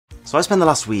So I spent the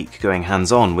last week going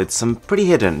hands-on with some pretty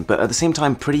hidden, but at the same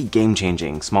time pretty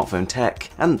game-changing smartphone tech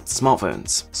and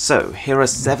smartphones. So here are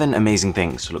 7 amazing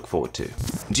things to look forward to.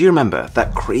 Do you remember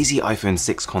that crazy iPhone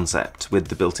 6 concept with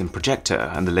the built-in projector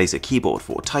and the laser keyboard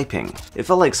for typing? It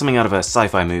felt like something out of a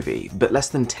sci-fi movie, but less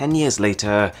than 10 years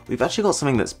later, we've actually got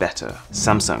something that's better.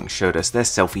 Samsung showed us their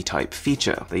selfie type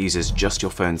feature that uses just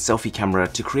your phone's selfie camera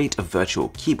to create a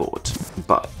virtual keyboard.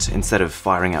 But instead of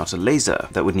firing out a laser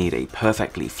that would need a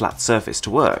perfectly flat surface to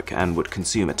work and would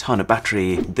consume a ton of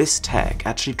battery, this tech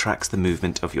actually tracks the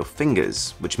movement of your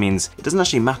fingers, which means it doesn't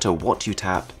actually matter what you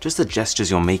tap, just the gestures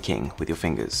you're making with your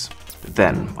fingers.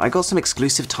 Then, I got some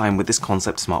exclusive time with this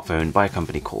concept smartphone by a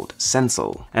company called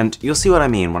Sensal, and you'll see what I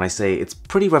mean when I say it's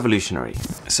pretty revolutionary.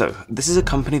 So, this is a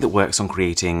company that works on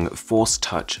creating force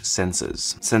touch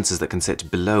sensors that can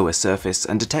sit below a surface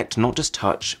and detect not just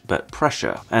touch, but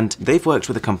pressure, and they've worked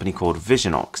with a company called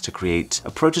Visionox to create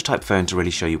a prototype phone to really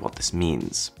show you what this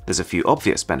means. There's a few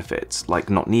obvious benefits, like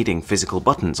not needing physical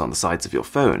buttons on the sides of your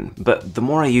phone, but the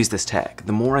more I used this tech,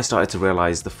 the more I started to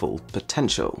realize the full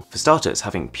potential. For starters,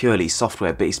 having purely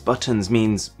software-based buttons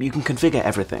means you can configure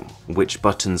everything. Which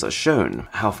buttons are shown,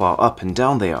 how far up and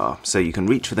down they are, so you can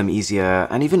reach for them easier,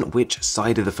 and even which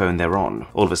side of the phone they're on.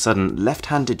 All of a sudden,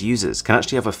 left-handed users can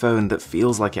actually have a phone that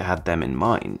feels like it had them in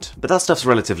mind. But that stuff's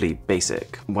relatively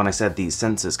basic. When I said these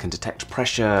sensors can detect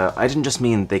pressure, I didn't just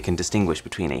mean they can distinguish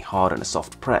between a hard and a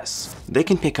soft press. They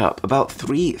can pick up about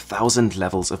 3,000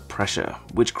 levels of pressure,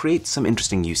 which creates some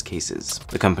interesting use cases.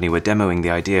 The company were demoing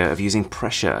the idea of using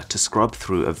pressure to scrub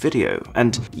through a video,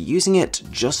 and using it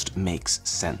just makes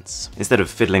sense. Instead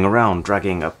of fiddling around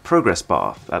dragging a progress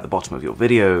bar at the bottom of your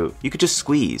video, you could just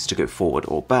squeeze to go forward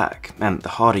or back, and the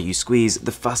harder you squeeze,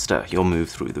 the faster you'll move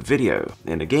through the video.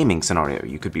 In a gaming scenario,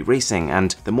 you could be racing,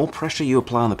 and the more pressure you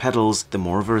apply on the pedals, the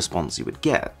more of a response you would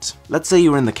get. Let's say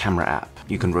you were in the camera app.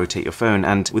 You can rotate your phone,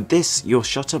 and with this, your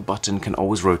shutter button can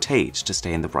always rotate to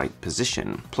stay in the right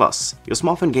position. Plus, your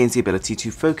smartphone gains the ability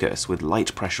to focus with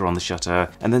light pressure on the shutter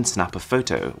and then snap a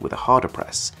photo with a harder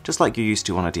press, just like you're used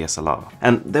to on a DSLR.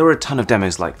 And there were a ton of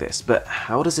demos like this, but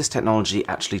how does this technology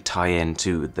actually tie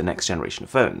into the next generation of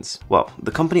phones? Well,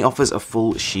 the company offers a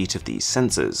full sheet of these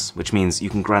sensors, which means you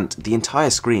can grant the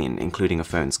entire screen, including a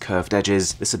phone's curved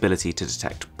edges, this ability to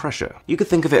detect pressure. You could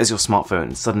think of it as your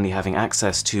smartphone suddenly having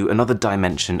access to another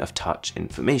dimension of touch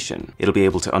information. It'll be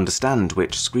able to understand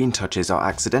which screen touches are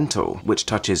accidental, which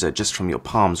touches are just from your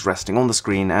palms resting on the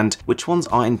screen, and which ones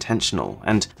are intentional,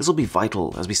 and this will be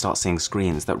vital as we start seeing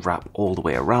screens that wrap all the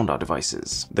way around our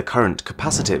devices. The current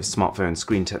capacitive smartphone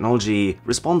screen technology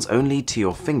responds only to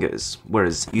your fingers,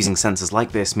 whereas using sensors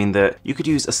like this mean that you could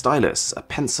use a stylus, a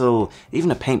pencil,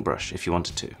 even a paintbrush if you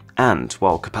wanted to. And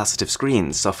while capacitive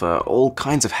screens suffer all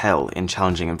kinds of hell in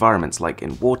challenging environments like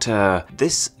in water,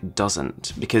 this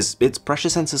doesn't, because its pressure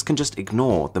sensors can just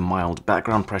ignore the mild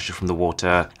background pressure from the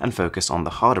water and focus on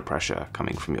the harder pressure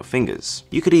coming from your fingers.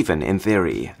 You could even, in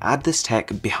theory, add this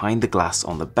tech behind the glass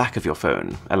on the back of your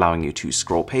phone, allowing you to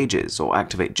scroll pages or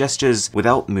activate gestures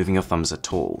without moving your thumbs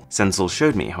at all. Sensal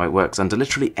showed me how it works under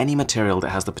literally any material that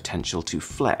has the potential to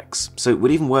flex, so it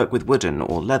would even work with wooden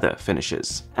or leather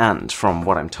finishes. And from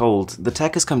what I'm told, the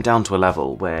tech has come down to a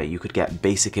level where you could get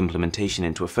basic implementation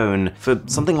into a phone for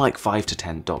something like $5 to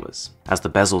 $10. As the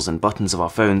bezels and buttons of our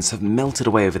phones have melted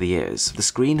away over the years, the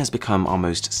screen has become our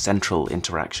most central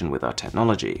interaction with our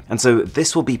technology. And so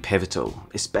this will be pivotal,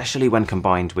 especially when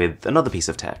combined with another piece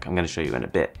of tech I'm going to show you in a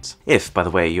bit. If, by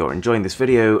the way, you're enjoying this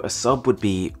video, a sub would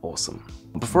be awesome.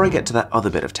 Before I get to that other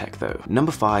bit of tech though,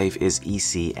 number 5 is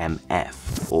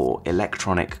ECMF, or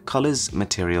Electronic Colors,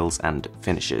 Materials and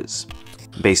Finishes.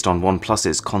 Based on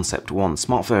OnePlus's Concept One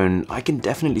smartphone, I can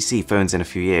definitely see phones in a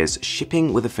few years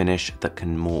shipping with a finish that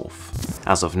can morph.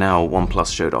 As of now,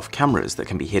 OnePlus showed off cameras that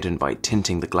can be hidden by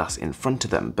tinting the glass in front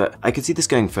of them, but I could see this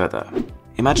going further.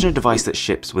 Imagine a device that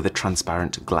ships with a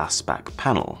transparent glass back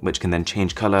panel, which can then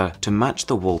change color to match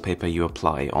the wallpaper you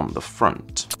apply on the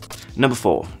front. Number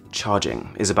 4.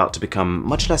 Charging is about to become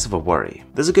much less of a worry.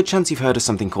 There's a good chance you've heard of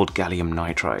something called gallium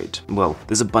nitride. Well,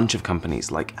 there's a bunch of companies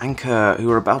like Anker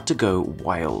who are about to go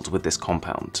wild with this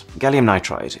compound. Gallium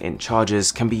nitride in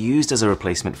chargers can be used as a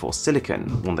replacement for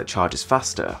silicon, one that charges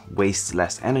faster, wastes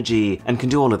less energy, and can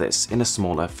do all of this in a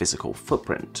smaller physical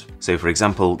footprint. So for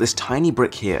example, this tiny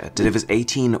brick here delivers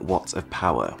 18 watts of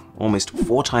power, almost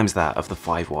 4 times that of the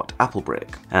 5-watt Apple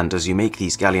brick. And as you make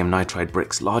these gallium nitride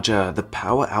bricks larger, the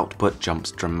power output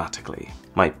jumps dramatically.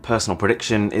 My personal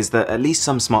prediction is that at least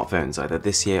some smartphones, either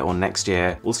this year or next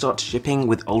year, will start shipping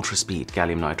with ultra-speed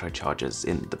gallium nitride chargers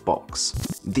in the box.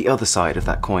 The other side of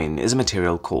that coin is a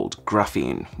material called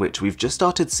graphene, which we've just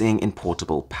started seeing in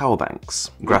portable power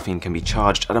banks. Graphene can be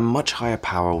charged at a much higher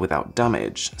power without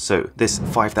damage, so this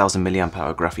 5000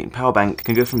 mAh graphene power bank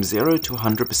can go from 0 to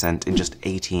 100% in just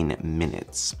 18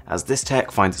 minutes. As this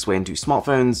tech finds its way into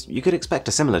smartphones, you could expect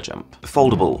a similar jump.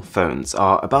 Foldable phones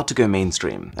are about to go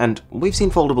mainstream, and we've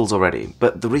seen foldables already,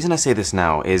 but the reason I say this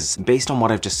now is based on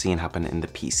what I've just seen happen in the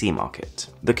PC market.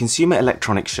 The Consumer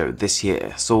Electronics Show this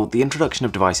year saw the introduction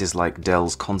of devices like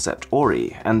Dell's Concept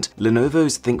Ori and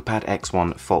Lenovo's ThinkPad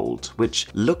X1 Fold, which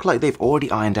look like they've already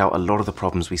ironed out a lot of the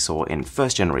problems we saw in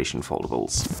first-generation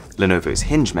foldables. Lenovo's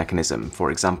hinge mechanism,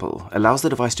 for example, allows the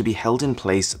device to be held in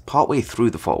place partway through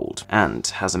the fold, and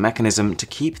has a mechanism to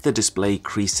keep the display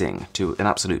creasing to an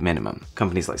absolute minimum.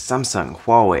 Companies like Samsung,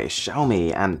 Huawei,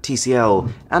 Xiaomi, and TCL,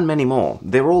 and many more,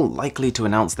 they're all likely to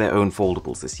announce their own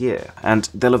foldables this year, and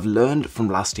they'll have learned from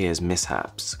last year's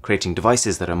mishaps, creating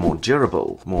devices that are more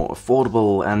durable, more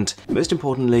affordable, and most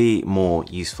importantly, more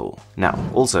useful. Now,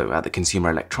 also at the Consumer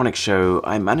Electronics Show,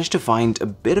 I managed to find a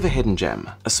bit of a hidden gem,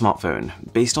 a smartphone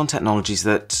based on technologies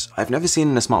that I've never seen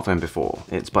in a smartphone before.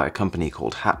 It's by a company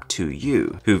called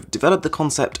Haptics, who've developed the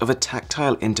concept of a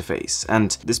tactile interface,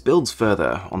 and this builds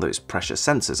further on those precious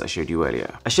sensors I showed you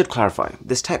earlier. I should clarify,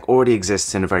 this tech already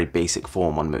exists in a very basic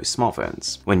form on most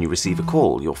smartphones. When you receive a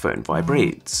call, your phone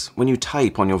vibrates. When you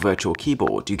type on your virtual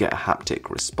keyboard, you get a haptic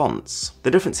response.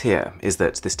 The difference here is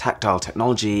that this tactile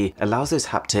technology allows those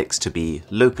haptics to be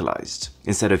localized.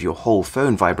 Instead of your whole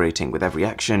phone vibrating with every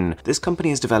action, this company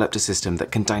has developed a system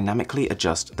that can dynamically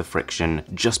adjust the friction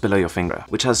just below your finger,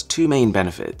 which has two main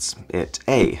benefits. It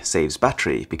A, saves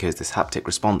battery because this haptic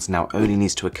response now only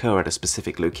needs to occur at a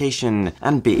specific location,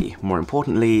 and B, more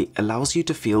importantly, allows you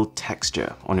to feel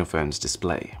texture on your phone's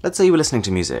display. Let's say you were listening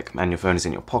to music and your phone is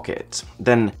in your pocket.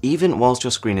 Then, even whilst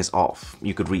your screen is off,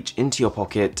 you could reach into your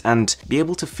pocket and be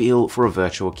able to feel for a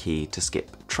virtual key to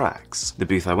skip tracks. The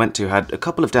booth I went to had a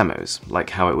couple of demos, like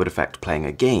how it would affect playing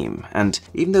a game, and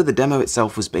even though the demo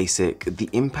itself was basic, the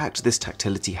impact this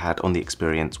tactility had on the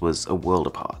experience was a world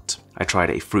apart. I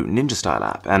tried a Fruit Ninja style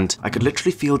app, and I could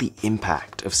literally feel the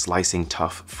impact of slicing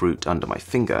tough fruit under my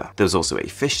finger. There was also a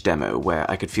fish demo where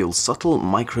I could feel subtle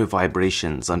micro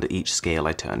vibrations under each scale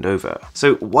I turned over.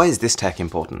 So why is this tech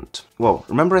important? Well,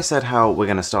 remember I said how we're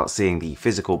going to start seeing the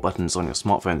physical buttons on your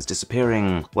smartphones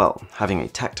disappearing? Well, having a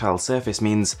tactile surface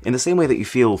means in the same way that you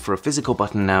feel for a physical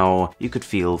button now, you could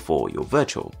feel for your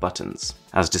virtual buttons.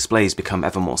 As displays become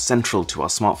ever more central to our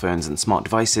smartphones and smart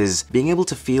devices, being able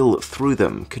to feel through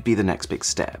them could be the next big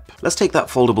step. Let's take that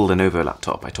foldable Lenovo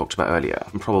laptop I talked about earlier,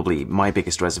 and probably my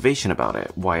biggest reservation about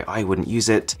it, why I wouldn't use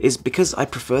it, is because I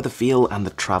prefer the feel and the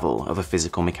travel of a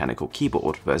physical mechanical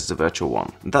keyboard versus a virtual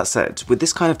one. That said, with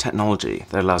this kind of technology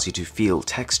that allows you to feel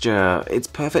texture, it's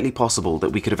perfectly possible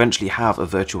that we could eventually have a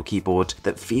virtual keyboard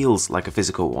that feels like a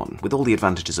physical one, with all the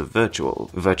advantages of virtual.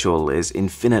 Virtual is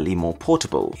infinitely more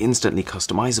portable, instantly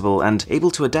customizable, and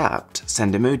able to adapt,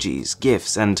 send emojis,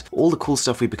 GIFs, and all the cool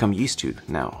stuff we've become used to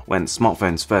now. When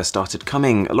smartphones first started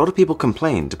coming, a lot of people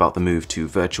complained about the move to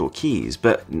virtual keys,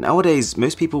 but nowadays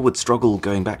most people would struggle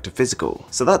going back to physical.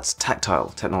 So that's tactile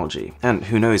technology, and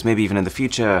who knows, maybe even in the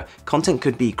future, content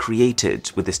could be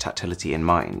created with this tactility in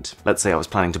mind. Let's say I was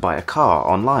planning to buy a car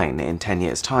online in 10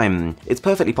 years' time, it's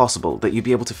perfectly possible that you'd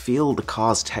be able to feel the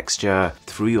car's texture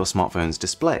through your smartphone's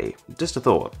display. Just a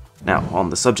thought. Now, on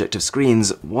the subject of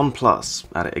screens, OnePlus,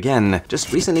 at it again,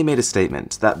 just recently made a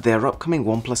statement that their upcoming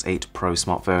OnePlus 8 Pro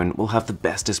smartphone will have the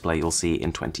best display you'll see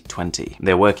in 2020.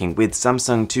 They're working with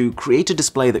Samsung to create a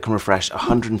display that can refresh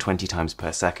 120 times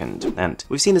per second, and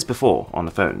we've seen this before on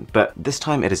the phone, but this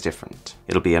time it is different.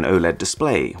 It'll be an OLED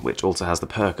display, which also has the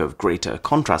perk of greater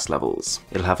contrast levels.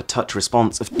 It'll have a touch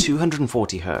response of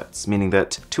 240 Hz, meaning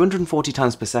that 240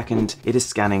 times per second it is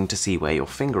scanning to see where your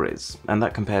finger is, and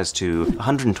that compares to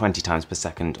 120 times per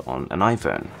second on an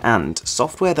iPhone, and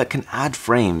software that can add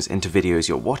frames into videos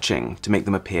you're watching to make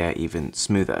them appear even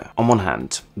smoother. On one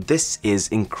hand, this is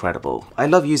incredible. I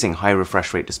love using high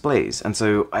refresh rate displays, and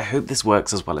so I hope this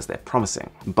works as well as they're promising.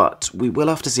 But we will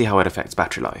have to see how it affects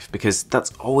battery life, because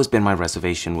that's always been my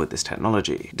reservation with this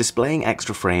technology. Displaying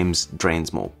extra frames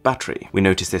drains more battery. We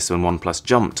noticed this when OnePlus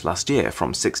jumped last year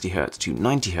from 60 Hz to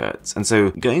 90 Hz, and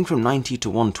so going from 90 to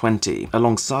 120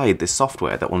 alongside this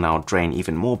software that will now drain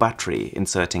even more battery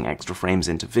inserting extra frames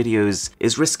into videos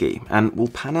is risky and will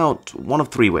pan out one of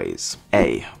three ways.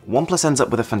 A. OnePlus ends up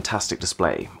with a fantastic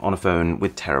display on a phone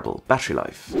with terrible battery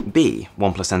life. B.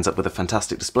 OnePlus ends up with a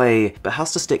fantastic display but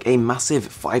has to stick a massive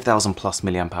 5000 plus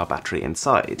mAh battery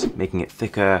inside, making it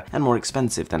thicker and more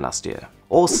expensive than last year.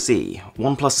 Or C.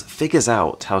 OnePlus figures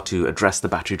out how to address the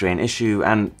battery drain issue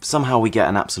and somehow we get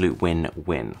an absolute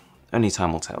win-win. Only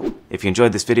time will tell. If you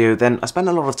enjoyed this video, then I spent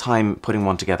a lot of time putting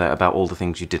one together about all the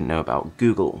things you didn't know about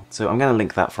Google, so I'm going to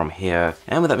link that from here.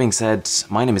 And with that being said,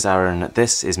 my name is Aaron,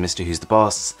 this is Mr. Who's the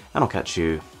Boss, and I'll catch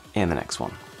you in the next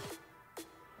one.